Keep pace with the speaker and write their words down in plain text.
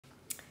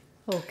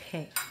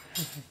Okay.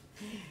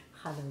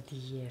 Hello,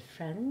 dear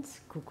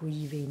friends. Good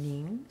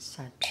evening.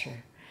 Such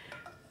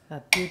a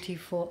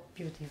beautiful,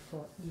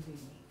 beautiful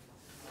evening.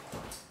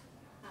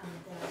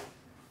 And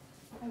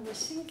I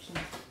was thinking,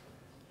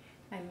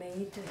 I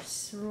made it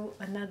through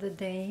another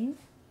day,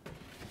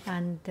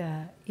 and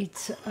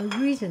it's a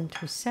reason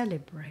to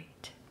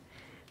celebrate.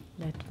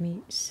 Let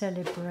me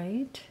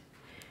celebrate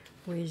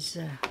with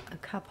a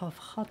cup of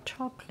hot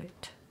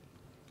chocolate.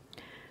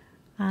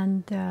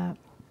 And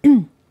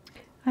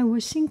I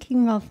was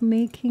thinking of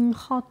making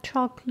hot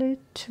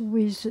chocolate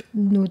with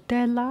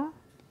Nutella.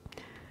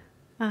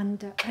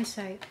 And as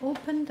I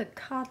opened the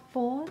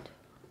cardboard,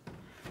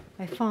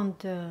 I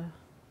found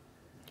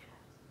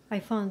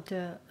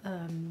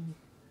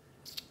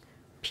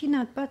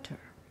peanut butter,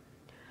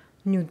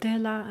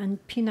 Nutella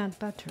and peanut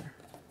butter.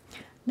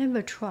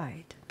 Never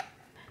tried,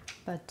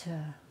 but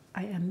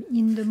I am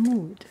in the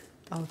mood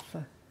of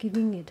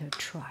giving it a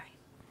try.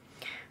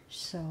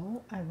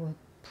 So I will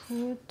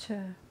put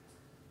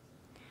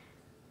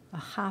a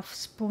half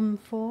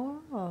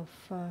spoonful of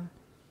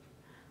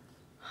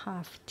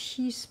half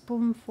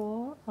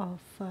teaspoonful of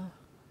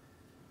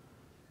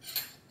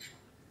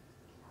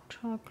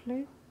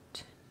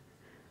chocolate,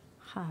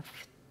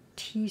 half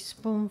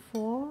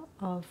teaspoonful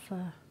of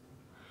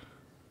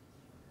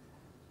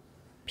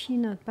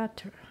peanut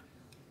butter.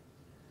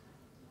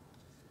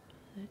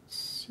 Let's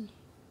see.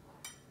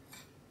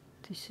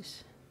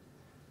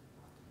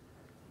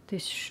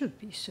 This should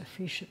be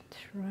sufficient,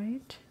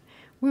 right?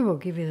 We will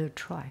give it a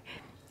try.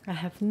 I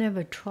have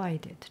never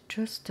tried it,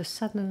 just to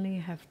suddenly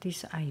have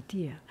this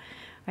idea.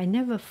 I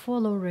never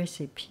follow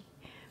recipe,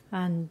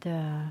 and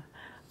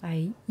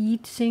I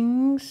eat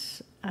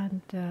things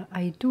and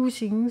I do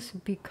things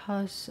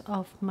because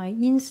of my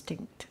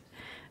instinct,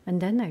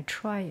 and then I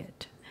try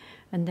it,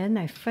 and then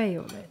I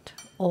fail it,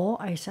 or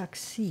I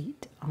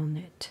succeed on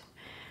it.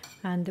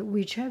 And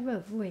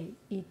whichever way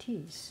it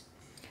is,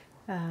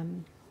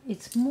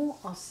 it's more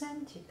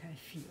authentic, I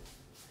feel.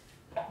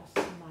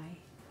 It's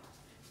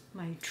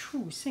my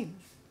true thing.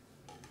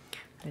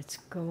 Let's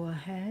go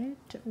ahead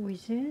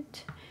with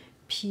it.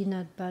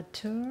 Peanut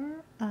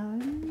butter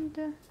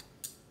and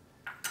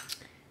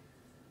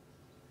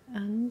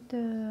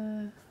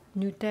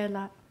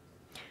Nutella.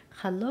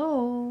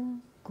 Hello,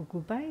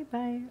 Gugu bye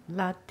bye.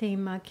 Latte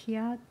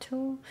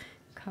macchiato,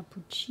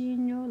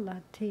 cappuccino,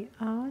 latte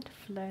art,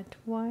 flat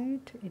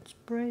white,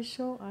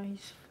 espresso,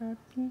 ice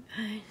frappe,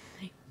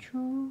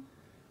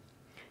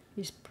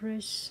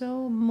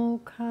 espresso,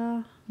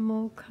 mocha,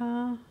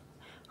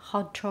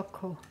 hot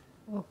chocolate.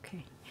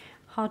 Okay,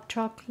 hot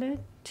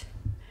chocolate.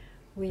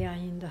 We are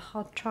in the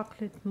hot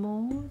chocolate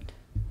mode.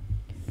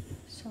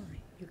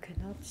 Sorry, you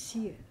cannot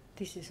see it.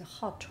 This is a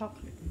hot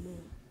chocolate mode.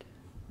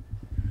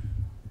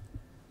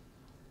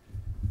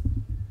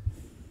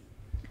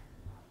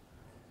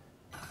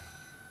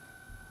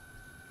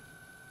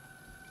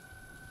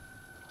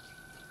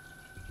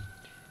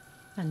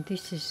 And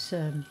this is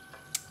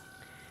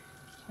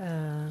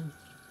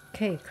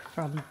cake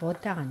from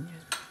Bretagne.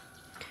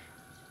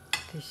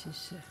 This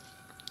is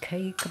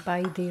cake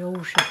by the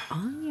ocean.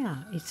 Oh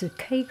yeah, it's a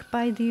cake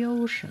by the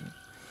ocean.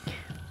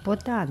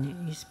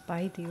 Bretagne is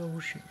by the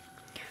ocean.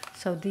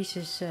 So this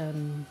is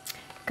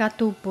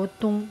gâteau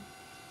breton,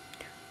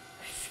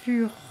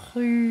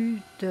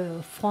 fruit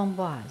de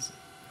framboise,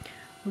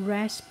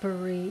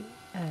 raspberry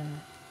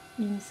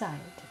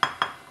inside.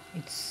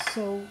 It's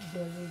so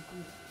very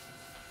good.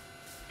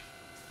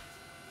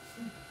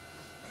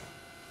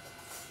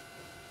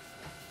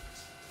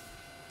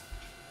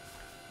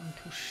 I want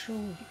to show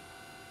you.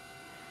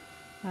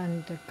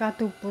 And le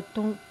gâteau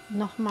breton,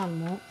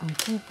 normalement, on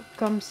coupe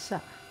comme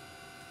ça.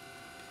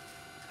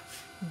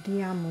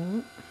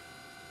 Diamant.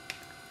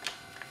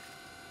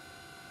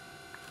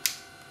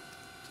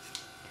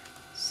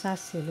 Ça,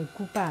 c'est le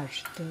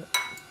coupage de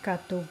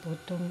gâteau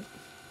breton.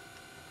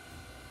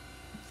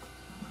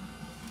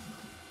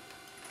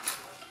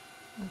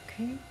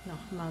 Ok,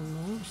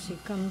 normalement, c'est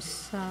comme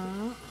ça.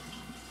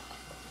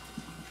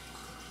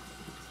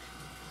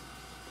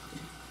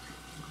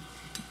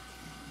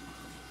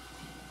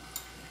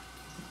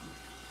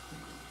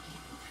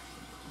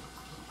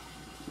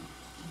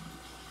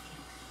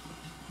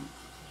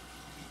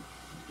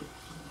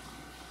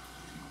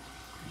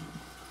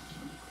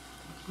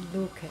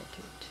 Look at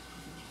it.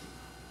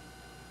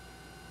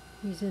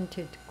 Isn't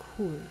it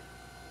cool?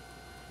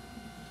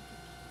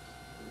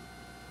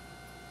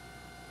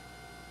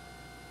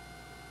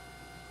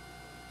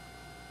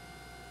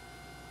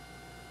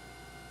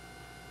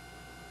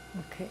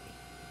 Okay.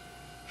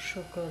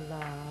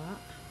 Chocolat.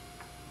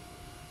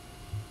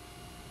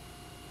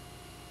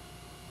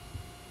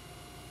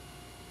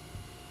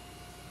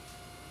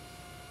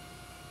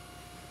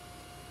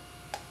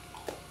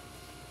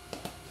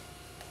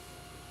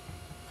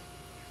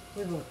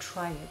 We will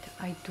try it.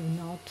 I do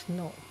not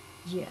know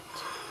yet.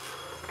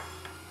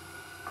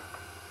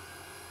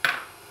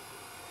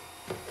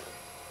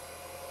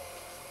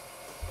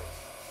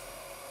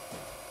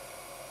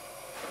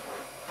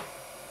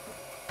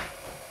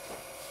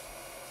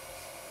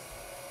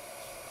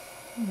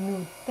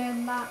 Nutella.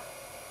 Nutella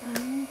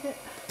and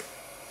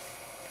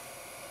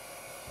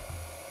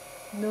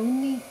no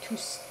need to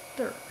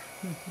stir.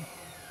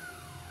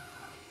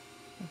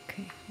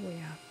 Okay, we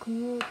are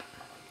good.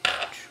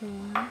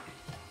 Try.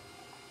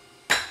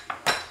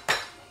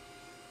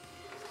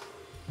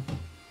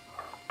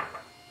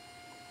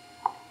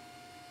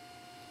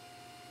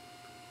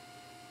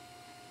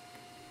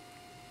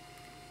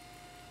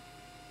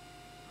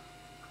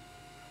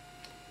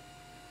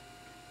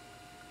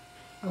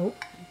 Oh,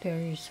 there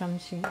is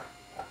something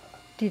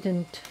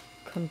didn't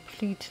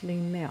completely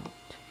melt.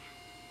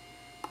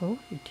 Oh,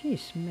 it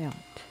is melt.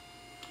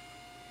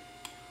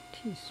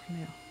 It is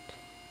melt.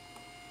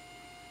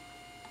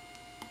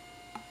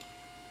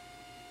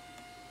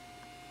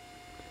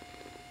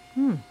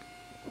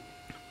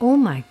 Oh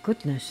my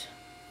goodness.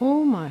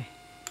 Oh my.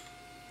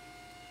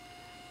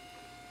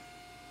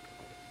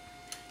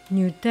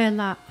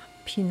 Nutella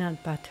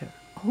peanut butter.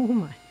 Oh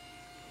my.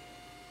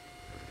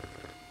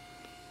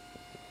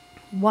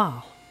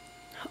 Wow.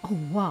 Oh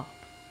wow.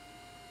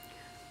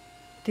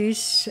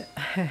 This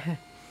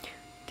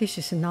this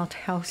is not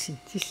healthy.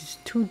 This is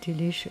too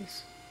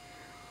delicious.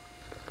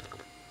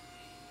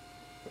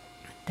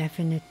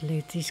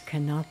 Definitely this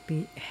cannot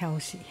be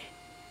healthy.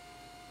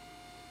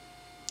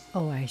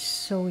 Oh, I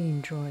so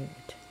enjoy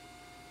it.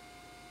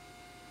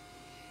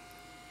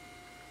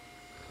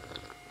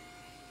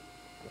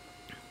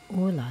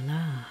 Oh la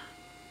la.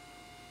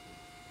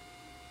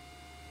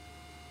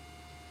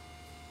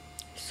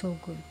 So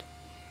good.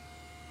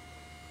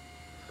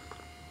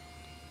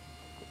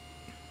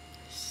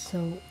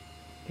 So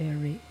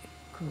very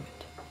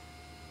good.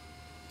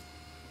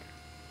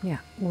 Yeah,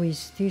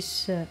 with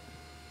this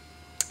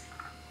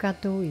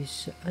gâteau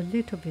is a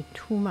little bit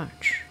too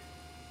much.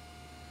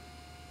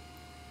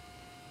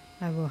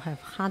 I will have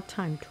hard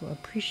time to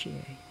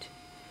appreciate,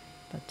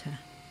 but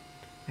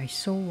I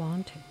so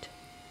want it.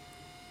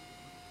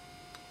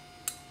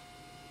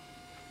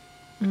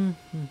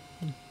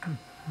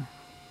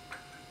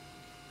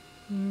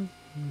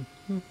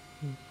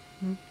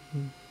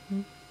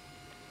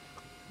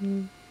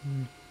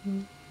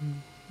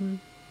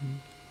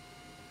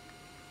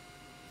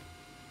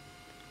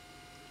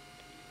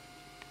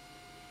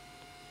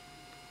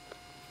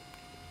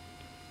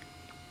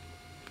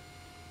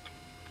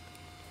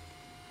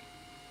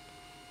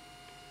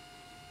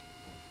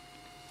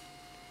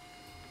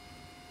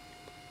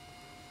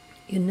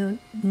 You know,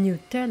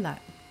 Nutella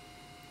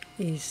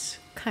is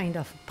kind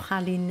of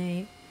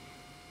praline,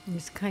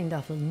 is kind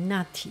of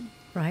nutty,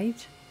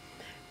 right?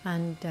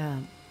 And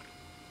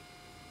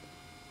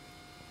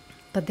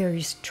but there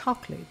is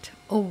chocolate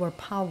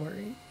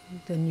overpowering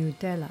the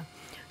Nutella,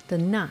 the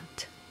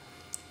nut,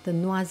 the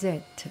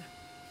noisette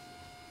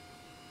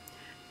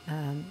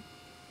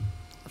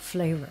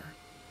flavor,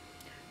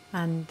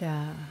 and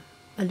a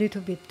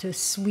little bit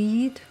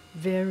sweet,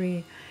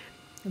 very,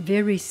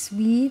 very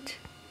sweet,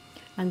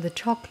 and the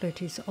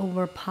chocolate is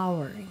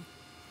overpowering,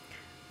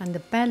 and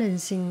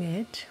balancing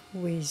it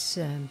with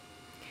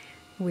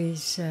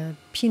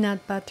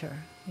peanut butter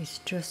is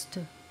just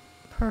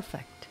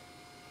perfect,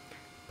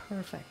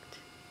 perfect.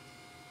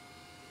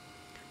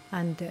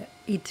 And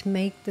it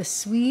make the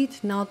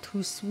sweet not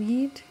too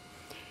sweet,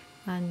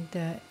 and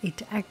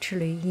it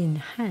actually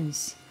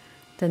enhance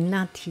the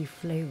nutty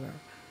flavor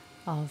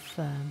of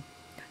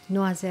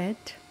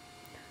noisette,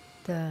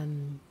 the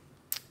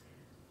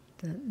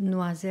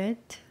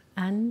noisette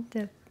and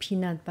the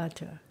peanut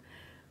butter,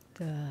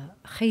 the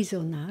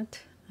hazelnut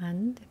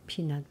and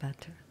peanut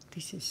butter.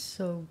 This is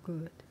so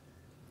good.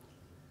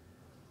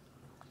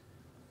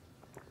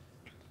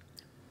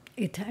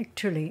 It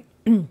actually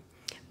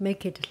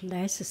make it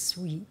less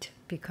sweet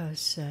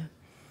because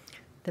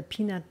the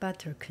peanut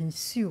butter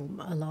consume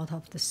a lot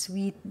of the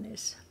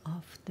sweetness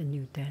of the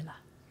Nutella.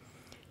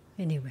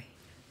 Anyway,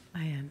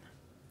 I am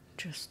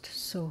just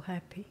so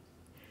happy.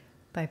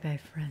 Bye-bye,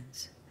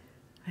 friends.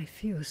 I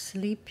feel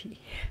sleepy.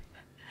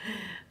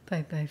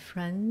 Bye-bye,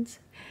 friends.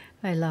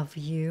 I love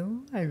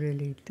you. I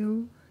really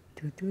do.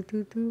 Do.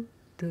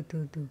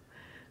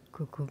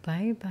 Cuckoo,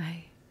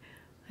 bye-bye.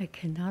 I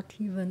cannot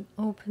even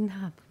open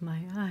up my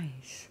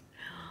eyes.